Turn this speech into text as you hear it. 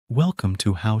Welcome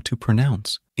to How to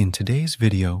Pronounce. In today's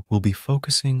video, we'll be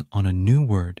focusing on a new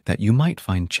word that you might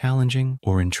find challenging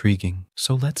or intriguing.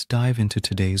 So let's dive into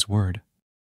today's word.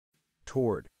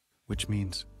 Toward, Which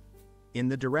means in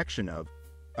the direction of,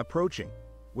 approaching,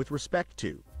 with respect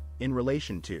to, in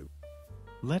relation to.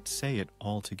 let's say it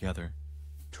all together.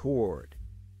 Toward,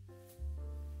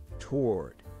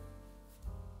 toward,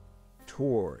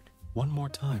 toward, One more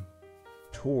time.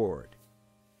 toward,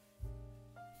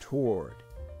 toward,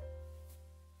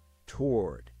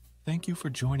 toward. Thank you for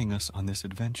joining us on this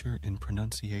adventure in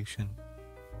pronunciation.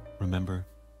 Remember,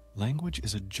 language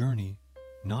is a journey,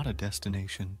 not a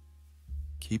destination.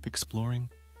 Keep exploring,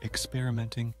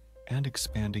 experimenting, and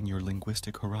expanding your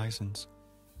linguistic horizons.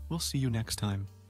 We'll see you next time.